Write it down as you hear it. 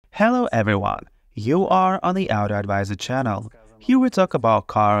Hello everyone, you are on the AutoAdviser channel. Here we talk about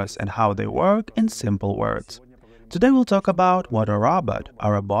cars and how they work in simple words. Today we'll talk about what a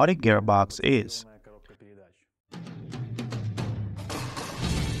robotic gearbox is.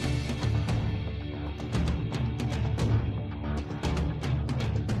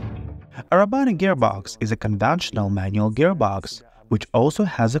 A robotic gearbox is a conventional manual gearbox which also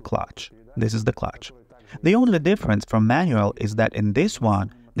has a clutch. This is the clutch. The only difference from manual is that in this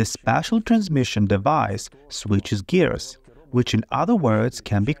one, the special transmission device switches gears, which in other words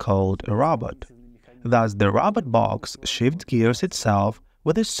can be called a robot. Thus, the robot box shifts gears itself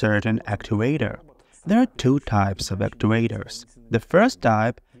with a certain actuator. There are two types of actuators. The first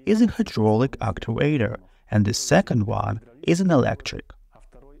type is a hydraulic actuator, and the second one is an electric.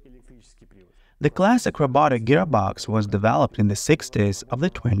 The classic robotic gearbox was developed in the 60s of the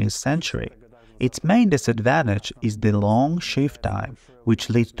 20th century. Its main disadvantage is the long shift time,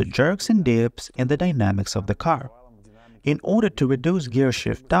 which leads to jerks and dips in the dynamics of the car. In order to reduce gear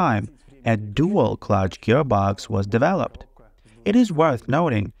shift time, a dual-clutch gearbox was developed. It is worth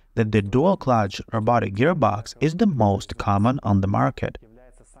noting that the dual-clutch robotic gearbox is the most common on the market.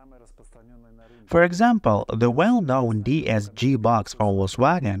 For example, the well-known DSG box for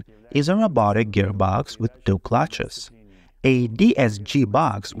Volkswagen is a robotic gearbox with two clutches. A DSG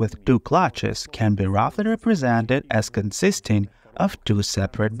box with two clutches can be roughly represented as consisting of two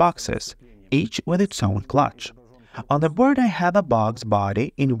separate boxes, each with its own clutch. On the board I have a box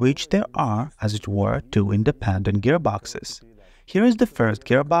body in which there are, as it were, two independent gearboxes. Here is the first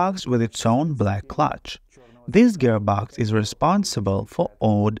gearbox with its own black clutch. This gearbox is responsible for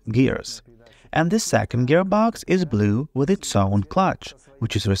odd gears. And the second gearbox is blue with its own clutch,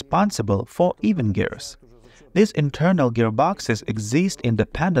 which is responsible for even gears. These internal gearboxes exist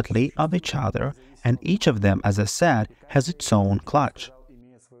independently of each other, and each of them, as I said, has its own clutch.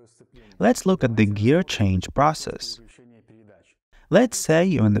 Let's look at the gear change process. Let's say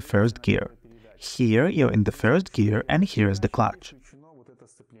you're in the first gear. Here you're in the first gear and here is the clutch.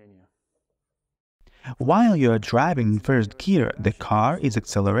 While you are driving in first gear, the car is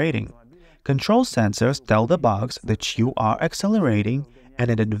accelerating. Control sensors tell the box that you are accelerating, and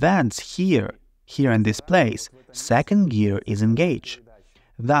in advance here in this place, second gear is engaged.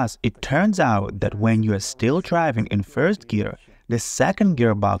 Thus, it turns out that when you are still driving in first gear, the second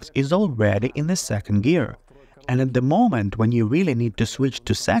gearbox is already in the second gear. And at the moment when you really need to switch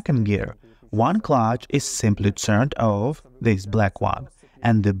to second gear, one clutch is simply turned off, this black one,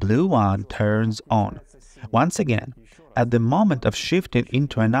 and the blue one turns on. Once again, at the moment of shifting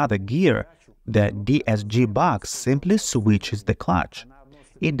into another gear, the DSG box simply switches the clutch.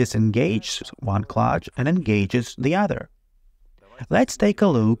 It disengages one clutch and engages the other. Let's take a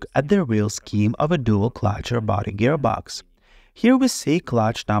look at the real scheme of a dual-clutch robotic gearbox. Here we see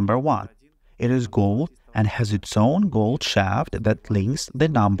clutch number 1. It is gold and has its own gold shaft that links the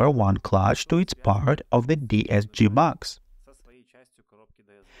number 1 clutch to its part of the DSG box.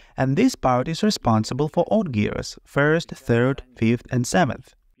 And this part is responsible for odd gears, 1st, 3rd, 5th, and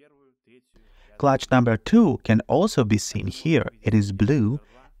 7th. Clutch number 2 can also be seen here. It is blue,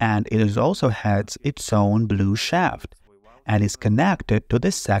 and it also has its own blue shaft, and is connected to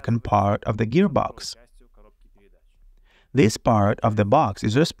the second part of the gearbox. This part of the box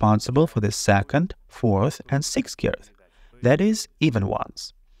is responsible for the 2nd, 4th, and 6th gears, that is, even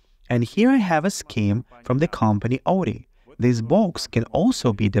ones. And here I have a scheme from the company Audi. This box can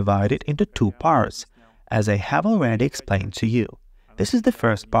also be divided into two parts, as I have already explained to you. This is the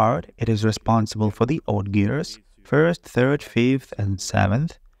first part. It is responsible for the odd gears, 1st, 3rd, 5th, and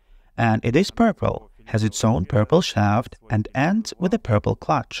 7th, and it is purple, has its own purple shaft, and ends with a purple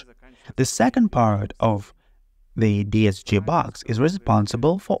clutch. The second part of the DSG box is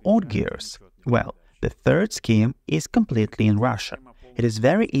responsible for odd gears. Well, the third scheme is completely in Russian. It is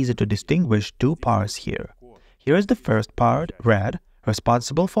very easy to distinguish two parts here. Here is the first part, red,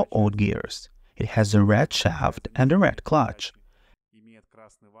 responsible for odd gears. It has a red shaft and a red clutch.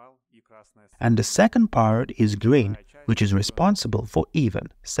 And the second part is green, which is responsible for even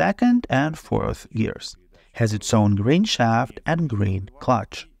 2nd and 4th gears. Has its own green shaft and green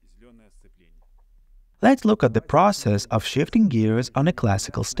clutch. Let's look at the process of shifting gears on a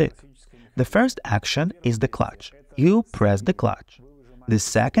classical stick. The first action is the clutch. You press the clutch. The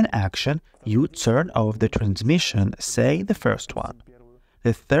second action, you turn off the transmission, say the first one.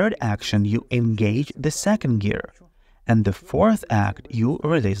 The third action, you engage the second gear. And the fourth act, you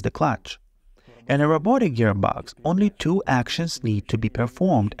release the clutch. In a robotic gearbox, only two actions need to be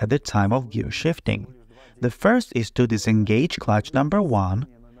performed at the time of gear shifting. The first is to disengage clutch number 1,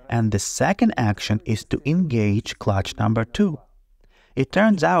 and the second action is to engage clutch number 2. It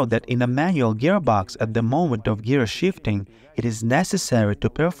turns out that in a manual gearbox at the moment of gear shifting, it is necessary to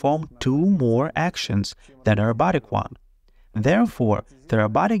perform 2 more actions than a robotic one. Therefore, the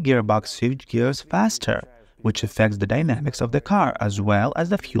robotic gearbox shifts gears faster, which affects the dynamics of the car as well as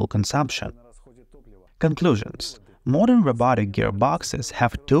the fuel consumption. Conclusions. Modern robotic gearboxes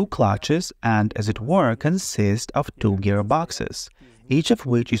have 2 clutches and, as it were, consist of 2 gearboxes, each of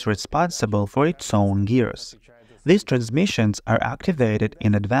which is responsible for its own gears. These transmissions are activated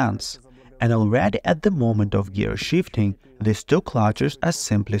in advance, and already at the moment of gear shifting, these 2 clutches are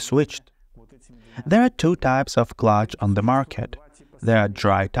simply switched. There are 2 types of clutch on the market. There are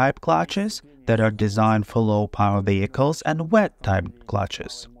dry-type clutches that are designed for low-power vehicles and wet-type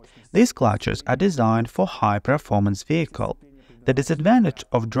clutches. These clutches are designed for high-performance vehicle. The disadvantage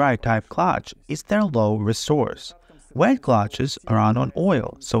of dry-type clutch is their low resource. Wet clutches run on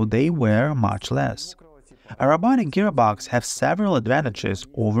oil, so they wear much less. A robotic gearbox has several advantages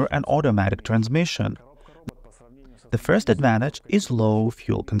over an automatic transmission. The first advantage is low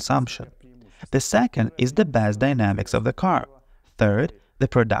fuel consumption. The second is the best dynamics of the car. Third, the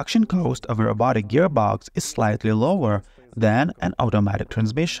production cost of a robotic gearbox is slightly lower than an automatic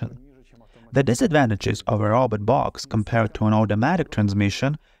transmission. The disadvantages of a robot box compared to an automatic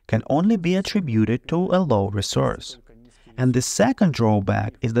transmission can only be attributed to a low resource. And the second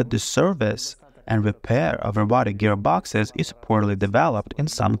drawback is that the service and repair of robotic gearboxes is poorly developed in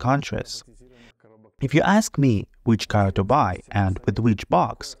some countries. If you ask me which car to buy and with which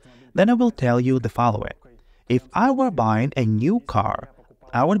box, then I will tell you the following. If I were buying a new car,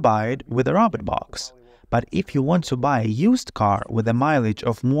 I would buy it with a robot box. But if you want to buy a used car with a mileage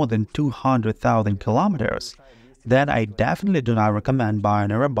of more than 200,000 kilometers, then I definitely do not recommend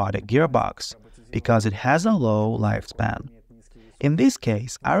buying a robotic gearbox, because it has a low lifespan. In this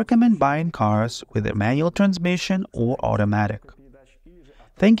case, I recommend buying cars with a manual transmission or automatic.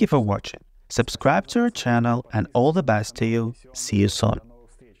 Thank you for watching. Subscribe to our channel and all the best to you. See you soon.